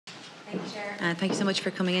Thank you, Chair. Thank you so much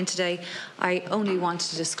for coming in today. I only want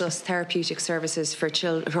to discuss therapeutic services for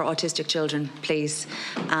autistic children, please,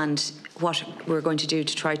 and what we're going to do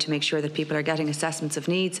to try to make sure that people are getting assessments of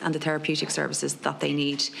needs and the therapeutic services that they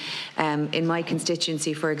need. In my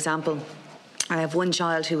constituency, for example, I have one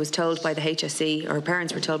child who was told by the HSE, or her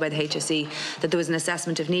parents were told by the HSE, that there was an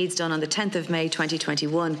assessment of needs done on the 10th of May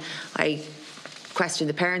 2021. I questioned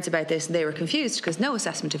the parents about this and they were confused because no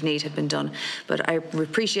assessment of need had been done. But I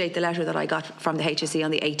appreciate the letter that I got from the HSE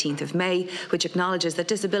on the 18th of May, which acknowledges that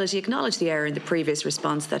Disability acknowledged the error in the previous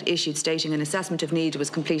response that issued, stating an assessment of need was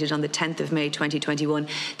completed on the 10th of May 2021.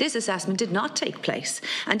 This assessment did not take place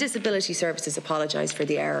and Disability Services apologised for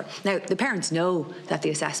the error. Now, the parents know that the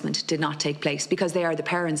assessment did not take place because they are the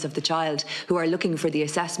parents of the child who are looking for the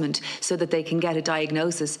assessment so that they can get a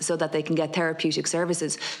diagnosis, so that they can get therapeutic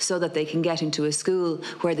services, so that they can get into a school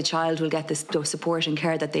where the child will get the support and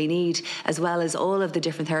care that they need, as well as all of the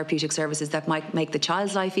different therapeutic services that might make the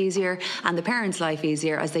child's life easier and the parent's life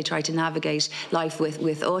easier as they try to navigate life with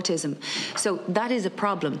autism. So that is a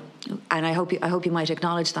problem, and I hope you might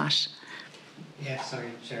acknowledge that. Yeah, sorry,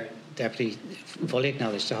 Chair. Deputy, fully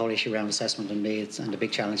acknowledge the whole issue around assessment of needs and the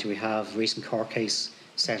big challenge we have. Recent court case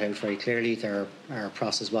set out very clearly that our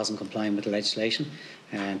process wasn't complying with the legislation,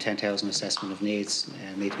 and 10,000 assessment of needs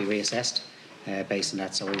need to be reassessed based on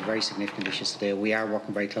that. So we have very significant issues to do. We are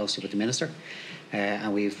working very closely with the Minister,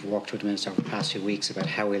 and we've worked with the Minister over the past few weeks about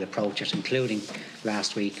how we'll approach it, including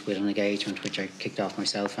last week with an engagement which I kicked off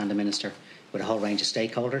myself and the Minister with a whole range of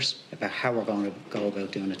stakeholders about how we're going to go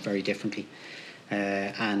about doing it very differently.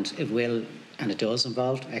 And it will, and it does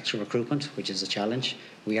involve extra recruitment, which is a challenge.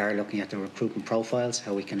 We are looking at the recruitment profiles,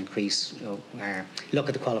 how we can increase, look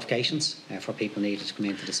at the qualifications for people needed to come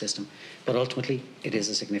into the system. But ultimately, it is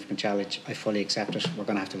a significant challenge. I fully accept it. We're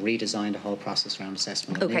going to have to redesign the whole process around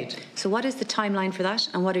assessment of need. So what is the timeline for that,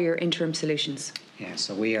 and what are your interim solutions? Yeah,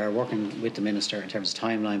 so we are working with the Minister in terms of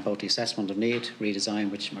timeline, both the assessment of need,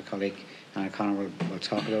 redesign, which my colleague Anna Connor will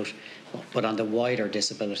talk about, but on the wider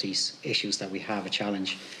disabilities issues that we have a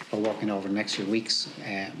challenge. We're working over the next few weeks,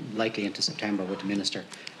 likely into September, with the Minister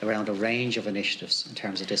around a range of initiatives in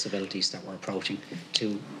terms of disabilities that we're approaching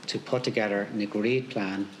to put together an agreed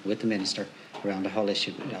plan with the Minister around the whole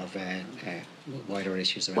issue of wider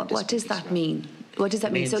issues around what does that mean? What does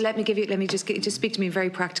that mean? So let me just speak to me in very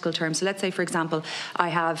practical terms. So let's say, for example, I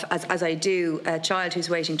have, as I do, a child who's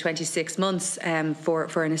waiting 26 months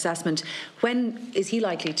for an assessment. When is he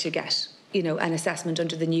likely to get an assessment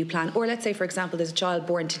under the new plan? Or let's say, for example, there's a child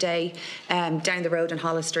born today down the road on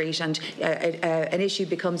Holles Street, and an issue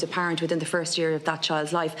becomes apparent within the first year of that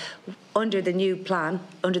child's life. Under the new plan,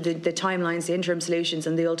 under the timelines, the interim solutions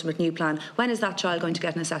and the ultimate new plan, when is that child going to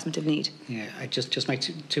get an assessment of need? Yeah, I just make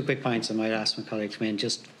two quick points. I might ask my colleague to come in.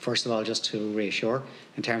 Just first of all, just to reassure,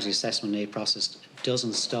 in terms of the assessment need process, it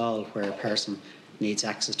doesn't stall where a person needs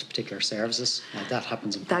access to particular services. That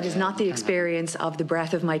happens in That is not the experience of the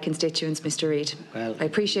breadth of my constituents, Mr. Reid. Well, I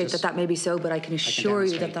appreciate that may be so, but I can assure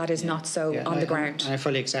you that is not so on the ground. I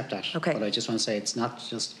fully accept that. Okay. But I just want to say it's not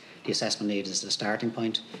just the assessment need is the starting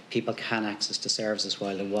point. People can access the services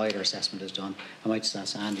while the wider assessment is done. I might just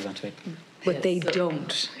ask Andy, you want to... But they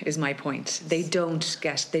don't, is my point. They don't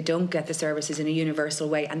get the services in a universal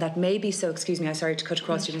way, and that may be so. Excuse me, I'm sorry to cut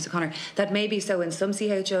across you, Mr. O'Connor. That may be so in some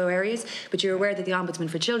CHO areas, but you're aware that the Ombudsman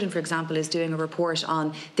for Children, for example, is doing a report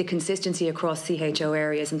on the consistency across CHO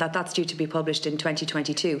areas, and that's due to be published in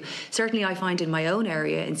 2022. Certainly, I find in my own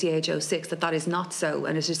area in CHO 6 that is not so,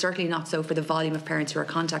 and it is certainly not so for the volume of parents who are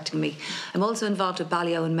contacting me. I'm also involved with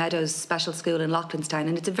Ballyowen Meadows Special School in Loughlinstown,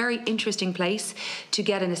 and it's a very interesting place to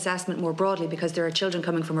get an assessment more broadly, because there are children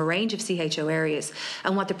coming from a range of CHO areas.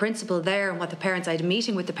 And what the principal there and what the parents, I had a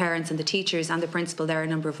meeting with the parents and the teachers and the principal there a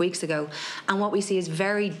number of weeks ago, and what we see is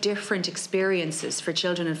very different experiences for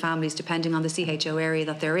children and families depending on the CHO area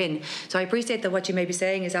that they're in. So I appreciate that what you may be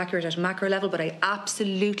saying is accurate at a macro level, but I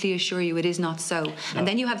absolutely assure you it is not so. No. And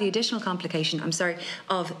then you have the additional complication,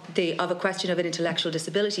 of a question of an intellectual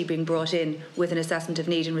disability being brought in with an assessment of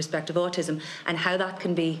need in respect of autism, and how that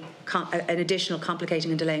can be an additional complicating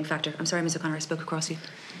and delaying factor. I'm sorry, Ms. O'Connor, I spoke across you.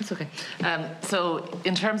 That's okay. So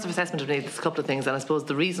in terms of assessment of needs, there's a couple of things, and I suppose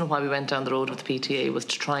the reason why we went down the road with the PTA was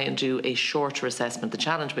to try and do a shorter assessment. The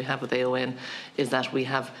challenge we have with AON is that we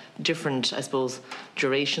have different, I suppose,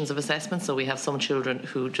 durations of assessment. So we have some children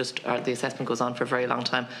who the assessment goes on for a very long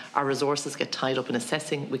time. Our resources get tied up in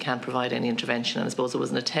assessing. We can't provide any intervention, and I suppose it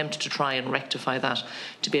was an attempt to try and rectify that,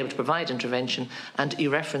 to be able to provide intervention. And you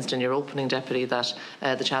referenced in your opening, Deputy, that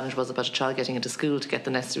the challenge was about a child getting into school to get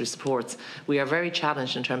the necessary supports. supports. We are very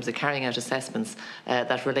challenged in terms of carrying out assessments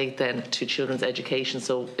that relate then to children's education.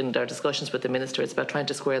 So in our discussions with the Minister, it's about trying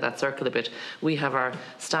to square that circle a bit. We have our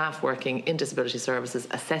staff working in disability services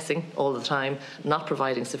assessing all the time, not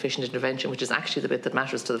providing sufficient intervention, which is actually the bit that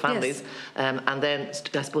matters to the families, and then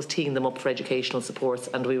I suppose teeing them up for educational supports.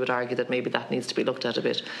 And we would argue that maybe that needs to be looked at a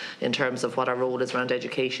bit in terms of what our role is around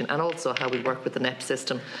education, and also how we work with the NEP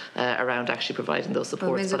system around actually providing those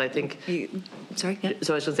supports. But I think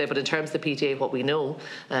so I should say, but in terms of the PTA, what we know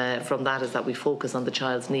from that is that we focus on the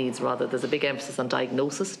child's needs rather. There's a big emphasis on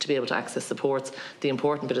diagnosis to be able to access supports. The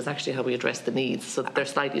important bit is actually how we address the needs. So they're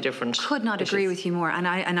slightly different. Could not agree with you more. And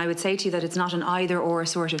I would say to you that it's not an either or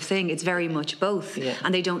sort of thing. It's very much both. Yeah.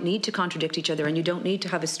 And they don't need to contradict each other, and you don't need to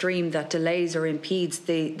have a stream that delays or impedes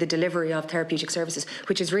the delivery of therapeutic services,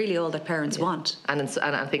 which is really all that parents want. And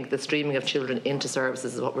I think the streaming of children into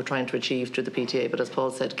services is what we're trying to achieve through the PTA. But as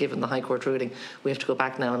Paul said, given the High Court ruling, we have to go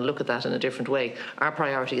back now and look at that in a different way. Our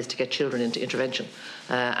priority is to get children into intervention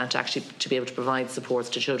and to actually to be able to provide supports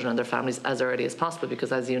to children and their families as early as possible,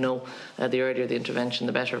 because as you know, the earlier the intervention,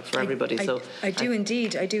 the better for everybody. I do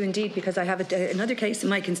indeed, because I have another case in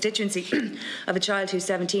my constituency of a child who's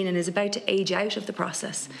 17 and is about to age out of the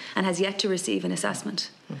process and has yet to receive an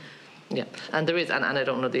assessment. Yeah, and there is, and I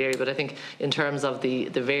don't know the area, but I think in terms of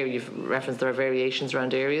you've referenced there are variations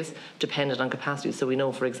around areas dependent on capacity. So we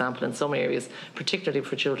know, for example, in some areas, particularly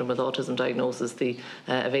for children with autism diagnosis, the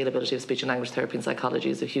availability of speech and language therapy and psychology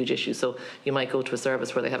is a huge issue. So you might go to a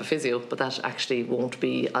service where they have a physio, but that actually won't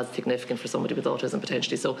be as significant for somebody with autism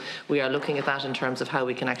potentially. So we are looking at that in terms of how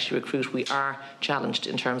we can actually recruit. We are challenged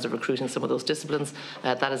in terms of recruiting some of those disciplines.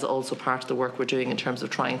 That is also part of the work we're doing in terms of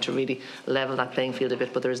trying to really level that playing field a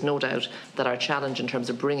bit. But there is no doubt that our challenge in terms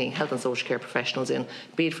of bringing health and social care professionals in,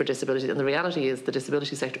 be it for disability, and the reality is the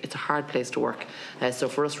disability sector, it's a hard place to work. So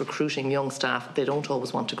for us recruiting young staff, they don't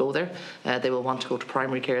always want to go there. They will want to go to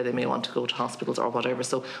primary care, they may want to go to hospitals or whatever.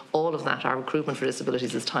 So all of that, our recruitment for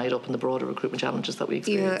disabilities is tied up in the broader recruitment challenges that we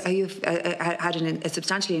experience. You've had a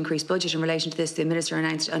substantially increased budget in relation to this. The Minister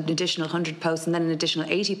announced an additional 100 posts and then an additional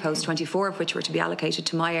 80 posts, 24 of which were to be allocated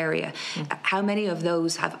to my area. How many of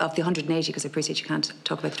those of the 180, because I appreciate you can't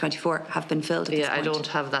talk about the 24, have been filled at this point? I don't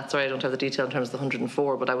have that. Sorry, I don't have the detail in terms of the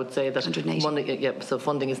 104, but I would say that 180. So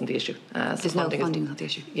funding isn't the issue. There's no funding, not the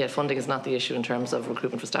issue. Yeah, funding is not the issue in terms of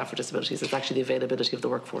recruitment for staff with disabilities. It's actually the availability of the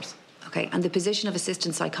workforce. Okay, and the position of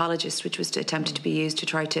assistant psychologist, which was attempted to be used to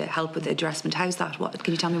try to help with addressment, how's that?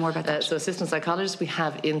 Can you tell me more about that? So assistant psychologists we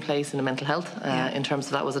have in place in the mental health. In terms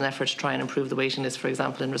of that was an effort to try and improve the waiting list, for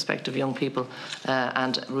example, in respect of young people,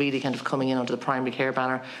 and really kind of coming in under the primary care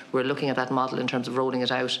banner. We're looking at that model in terms of rolling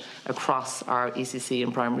it out across our ECC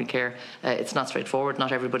and primary care. It's not straightforward,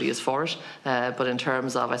 not everybody is for it, but in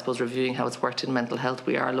terms of, I suppose, reviewing how it's worked in mental health,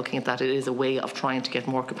 we are looking at that. It is a way of trying to get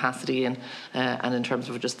more capacity in, and in terms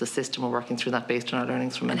of just the system, we're working through that based on our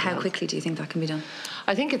learnings from mental health. And how quickly do you think that can be done?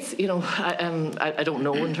 I think it's, I don't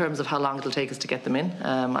know in terms of how long it'll take us to get them in.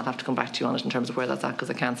 I'll have to come back to you on it in terms of where that's at, because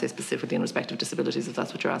I can't say specifically in respect of disabilities, if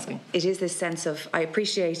that's what you're asking. It is this sense of, I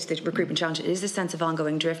appreciate the recruitment challenge, it is this sense of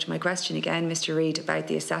ongoing drift. My question again, Mr. Reid, about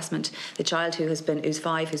the assessment. The child who's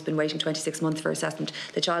 5, who's been waiting 26 months for assessment,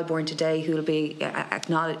 the child born today who will be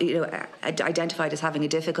identified as having a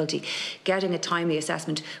difficulty, getting a timely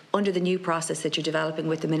assessment under the new process that you're developing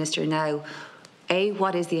with the Minister now. A,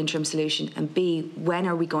 what is the interim solution? And B, when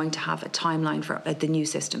are we going to have a timeline for the new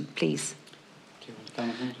system, please?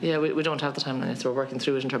 Yeah, we don't have the timeline, so we're working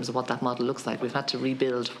through it in terms of what that model looks like. We've had to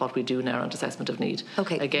rebuild what we do now around assessment of need.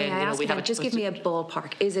 Okay, again, just give me a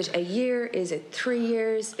ballpark. Is it a year? Is it 3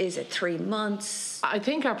 years? Is it 3 months? I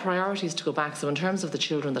think our priority is to go back. So in terms of the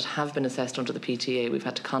children that have been assessed under the PTA, we've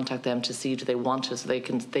had to contact them to see do they want to, so they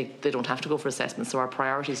don't have to go for assessment. So our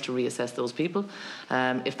priority is to reassess those people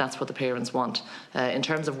if that's what the parents want. In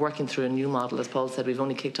terms of working through a new model, as Paul said, we've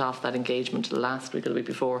only kicked off that engagement last week or the week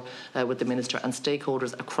before with the Minister and stakeholders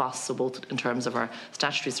across, so both in terms of our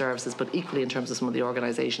statutory services, but equally in terms of some of the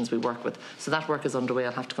organisations we work with. So that work is underway.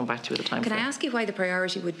 I'll have to come back to you at a time. Can I ask you why the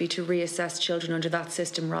priority would be to reassess children under that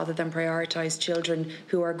system rather than prioritise children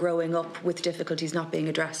who are growing up with difficulties not being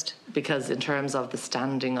addressed? Because in terms of the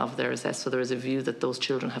standing of their assessed, so there is a view that those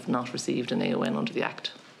children have not received an AON under the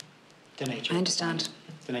Act. I understand.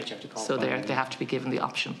 The nature of the call. So they have to be given the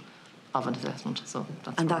option of an assessment. So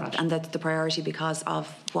that's that's the priority because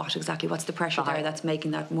of what exactly? What's the pressure there that's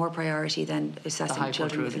making that more priority than assessing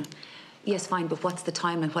children with? Yes, fine, but what's the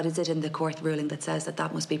time and what is it in the court ruling that says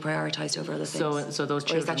that must be prioritised over other things? So those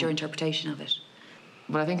children. Or is that your interpretation of it?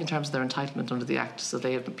 But I think in terms of their entitlement under the Act, so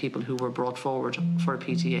they have people who were brought forward for a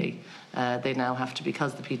PTA, they now have to,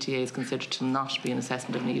 because the PTA is considered to not be an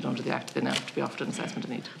assessment of need under the Act, they now have to be offered an assessment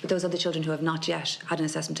of need. But those are the children who have not yet had an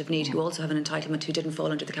assessment of need, who also have an entitlement, who didn't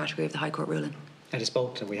fall under the category of the High Court ruling. And it's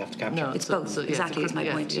both that we have to capture. No, It's both, exactly, is my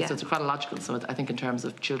point. So it's a chronological, so I think in terms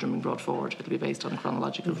of children being brought forward, it'll be based on a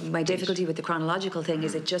chronological. My difficulty with the chronological thing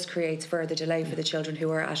is it just creates further delay for the children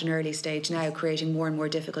who are at an early stage now, creating more and more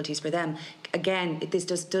difficulties for them. Again,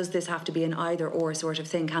 does this have to be an either or sort of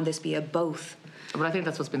thing? Can this be a both? But I think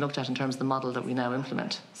that's what's been looked at in terms of the model that we now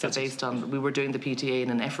implement. So based on, we were doing the PTA in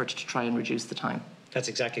an effort to try and reduce the time. That's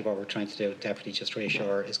exactly what we're trying to do, Deputy, just to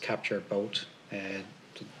reassure, is capture both.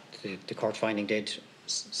 The court finding did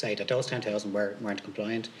say that those 10,000 weren't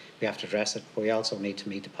compliant. We have to address it, but we also need to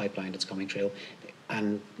meet the pipeline that's coming through.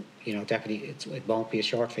 And, you know, Deputy, it won't be a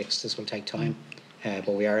short fix. This will take time.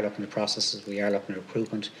 But we are looking at processes, we are looking at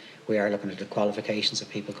recruitment, we are looking at the qualifications that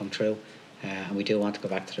people come through. And we do want to go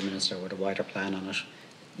back to the Minister with a wider plan on it.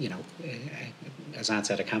 You know, as Anne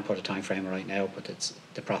said, I can't put a time frame right now, but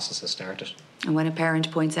the process has started. And when a parent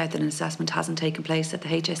points out that an assessment hasn't taken place, that the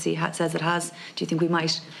HSE says it has, do you think we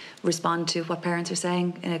might respond to what parents are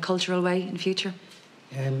saying in a cultural way in future?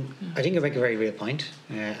 I think you make a very real point.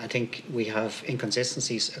 I think we have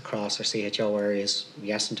inconsistencies across our CHO areas,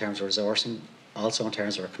 yes, in terms of resourcing, also in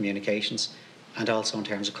terms of our communications, and also in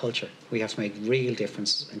terms of culture. We have to make real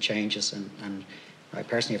difference and changes, and I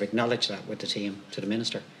personally have acknowledged that with the team to the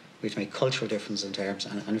Minister. We have to make cultural difference in terms,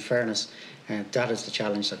 and in fairness, that is the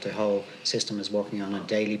challenge that the whole system is working on a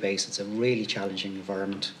daily basis. It's a really challenging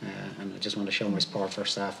environment, and I just want to show my support for our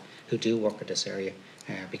staff who do work in this area,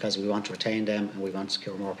 because we want to retain them and we want to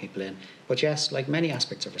secure more people in. But yes, like many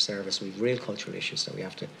aspects of our service, we have real cultural issues that we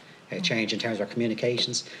have to change in terms of our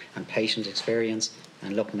communications and patient experience,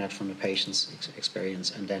 and looking at from the patient's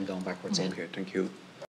experience and then going backwards in. Okay, thank you.